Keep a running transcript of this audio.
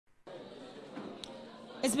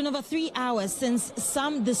It's been over 3 hours since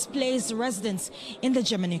some displaced residents in the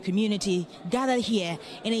Dzemeni community gathered here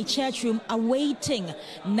in a church room awaiting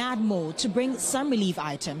NADMO to bring some relief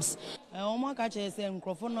items.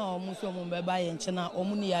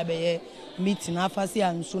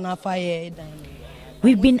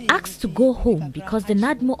 We've been asked to go home because the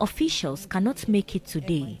NADMO officials cannot make it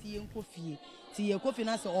today.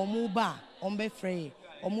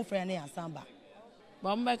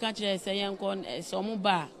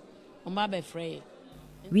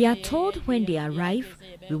 We are told when they arrive,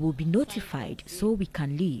 we will be notified so we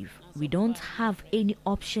can leave. We don't have any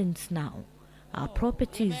options now. Our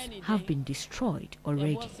properties have been destroyed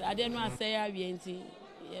already.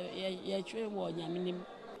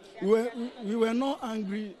 We were not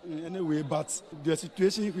angry in any way, but the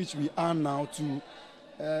situation in which we are now,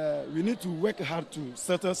 we need to work hard to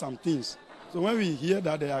settle some things. So when we hear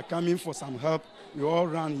that they are coming for some help, we all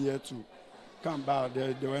ran here to come, but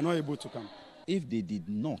they were not able to come. If they did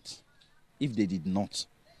not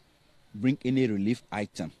bring any relief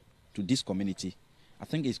item to this community, I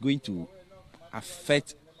think it's going to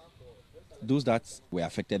affect those that were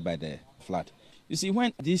affected by the flood. You see,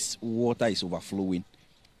 when this water is overflowing,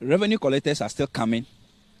 revenue collectors are still coming,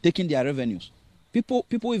 taking their revenues. People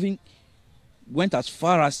even went as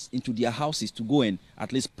far as into their houses to go and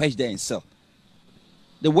at least patch there and sell.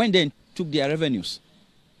 They went there and took their revenues.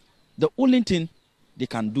 The only thing they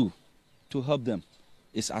can do to help them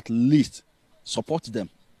is at least support them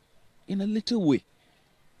in a little way,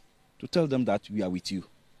 to tell them that we are with you.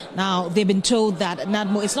 Now, they've been told that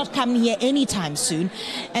NADMO is not coming here anytime soon,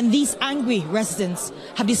 and these angry residents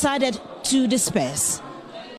have decided to disperse.